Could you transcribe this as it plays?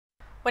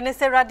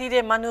Wednesday radi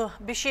de manu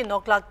bishi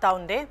Noklak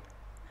town de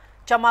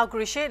jama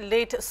kurishe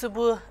late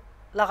Supou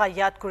laga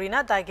yad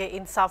kurina daige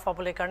insaf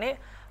pabule karne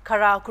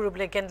khara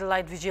kuruble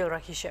candlelight vigil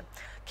rakhishe.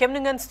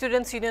 Kemningen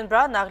Students Union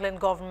bra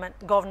Nagaland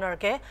governor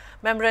ke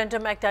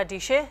memorandum ekta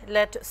dishe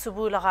let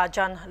Supou laga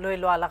jan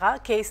loilwa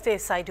laga case te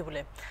side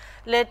bule.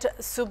 Let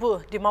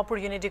Supou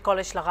Dimapur Unity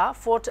College laga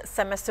 4th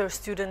semester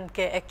student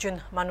ke ekjun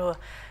manu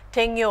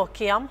Tengyo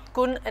Kiam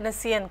kun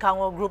NSCN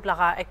Kango group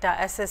laga ekta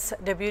SS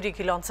deputy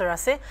kilonser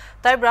ase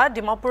taibra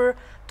Dimapur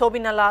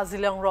Tobinala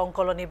Zilangrong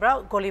colony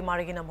bra goli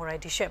marigina morai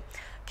dishe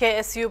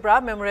KSU bra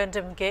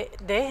memorandum ke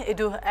de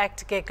edu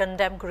act ke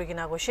condemn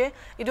kurigina goshe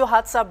edu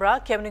hatsa bra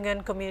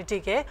Kemningen community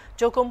ke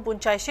jokum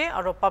punchaishe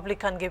aro public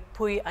khan ge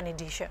phui ani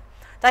dishe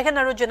Taikan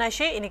aru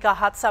janaishe inika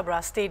hatsa bra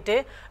state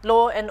de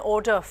law and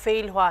order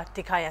fail hua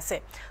dikhai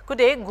ase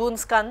kude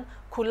guns kan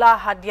khula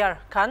hadyar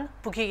khan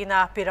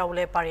pukigina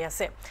piraule pari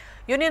ase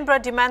Union bra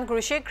demand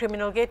kurishe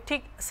criminal ge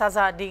thik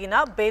saza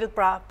digina bail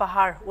pra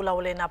pahar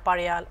ulawle na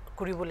paria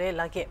kuribule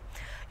lage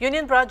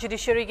Union bra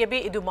judiciary ge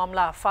bi idu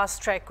mamla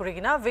fast track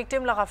kurigina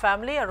victim laga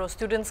family aro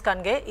students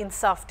kan ge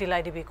insaf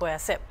dilai dibi koi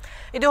ase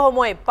idu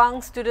homoi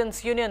pang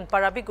students union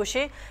parabi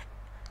kushe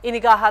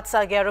Iniga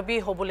hatsa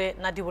garobi hobule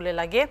nadibule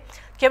lage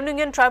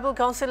Kemningen tribal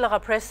council laga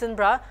president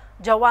bra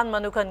jawan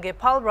manukan ge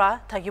phal bra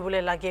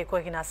thagibule lage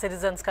koigina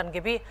citizens kan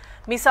ge bi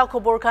misa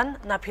khobor kan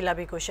na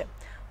philabi koshe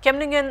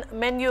Kemningen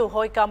menu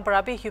hoi kam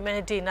parabi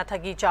humanity na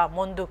thagi cha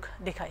monduk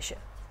dikhaishe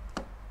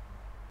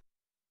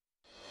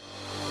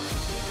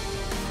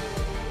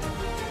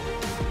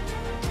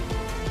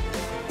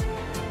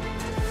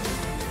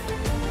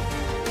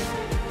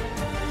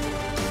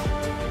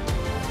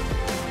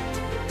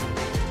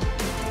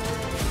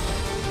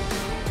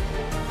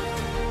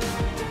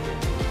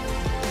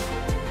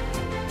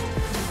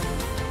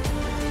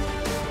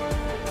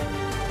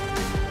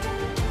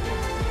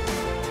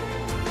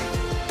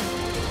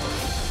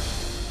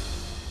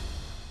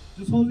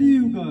So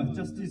liuga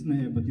justice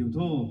na but you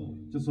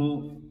to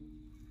so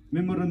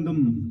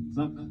memorandum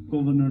zak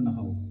governor na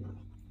how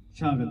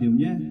shaga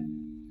dimye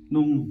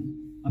nong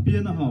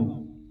apia na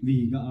how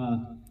we ga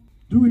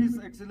to His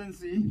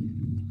Excellency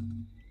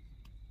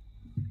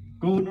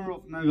Governor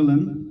of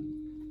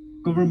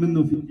Nagaland Government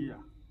of India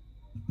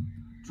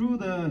through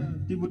the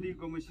Deputy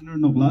Commissioner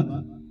Noklak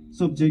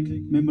subject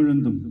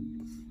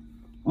memorandum.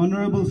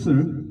 Honorable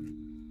Sir,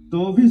 the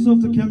office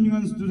of the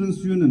Kemningen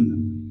Students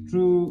Union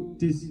through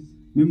this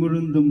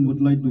memorandum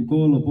would like to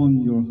call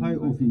upon your high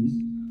office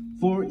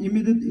for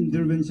immediate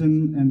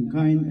intervention and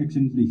kind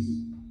action, please.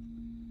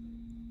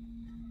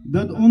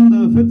 That on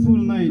the fateful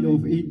night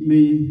of 8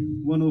 May,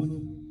 one of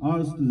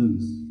our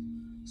students,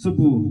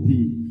 Supou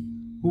P,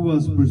 who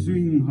was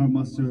pursuing her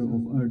Master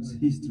of Arts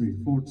History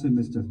 4th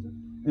semester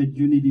at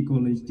Unity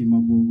College,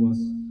 Dimapur, was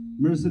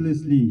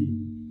mercilessly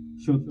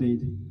shot dead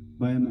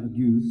by an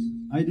accused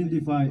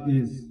identified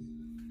as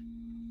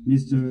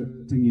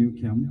Mr. Tengyu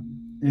Kiam,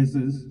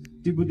 SS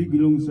Deputy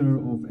Gilongser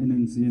of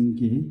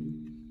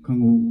NNCNK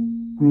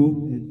Kango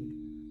Group at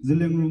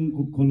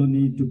Zilangrong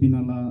Colony,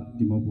 Tupinala,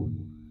 Dimapur.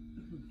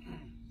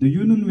 The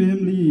Union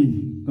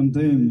vehemently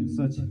condemns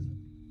such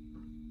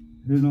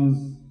heinous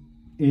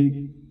act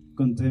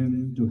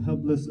condemned to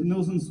helpless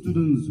innocent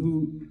students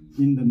who,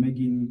 in the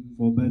making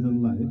for better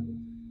life,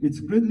 it's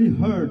greatly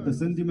hurt the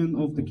sentiment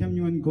of the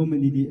Kemningen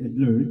community at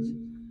large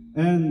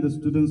and the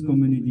students'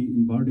 community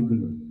in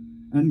particular,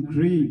 and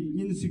create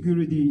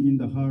insecurity in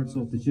the hearts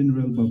of the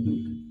general public.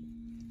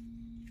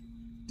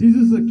 This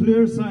is a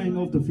clear sign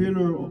of the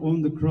failure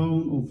on the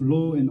ground of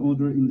law and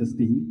order in the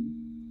state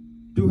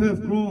to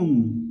have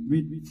grown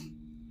with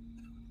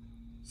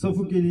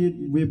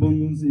sophisticated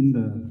weapons in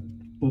the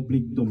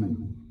public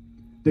domain.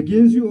 The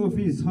KSU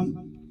office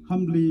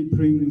humbly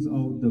brings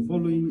out the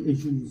following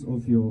issues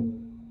of your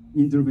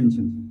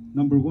intervention.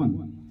 Number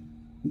one,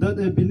 that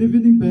a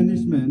benefiting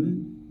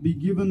punishment be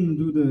given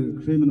to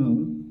the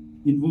criminal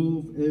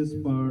involved as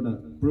per the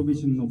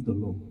provision of the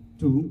law.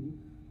 2,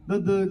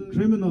 that the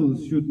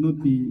criminals should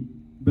not be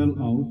bailed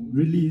out,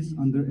 released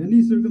under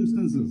any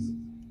circumstances,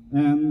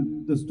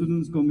 and the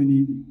students'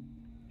 community,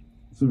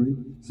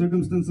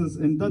 circumstances,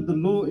 and that the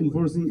law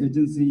enforcing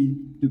agency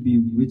to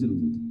be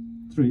vigilant.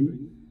 3,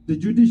 the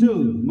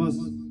judicial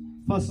must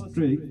fast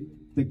track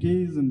the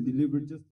case and deliver justice.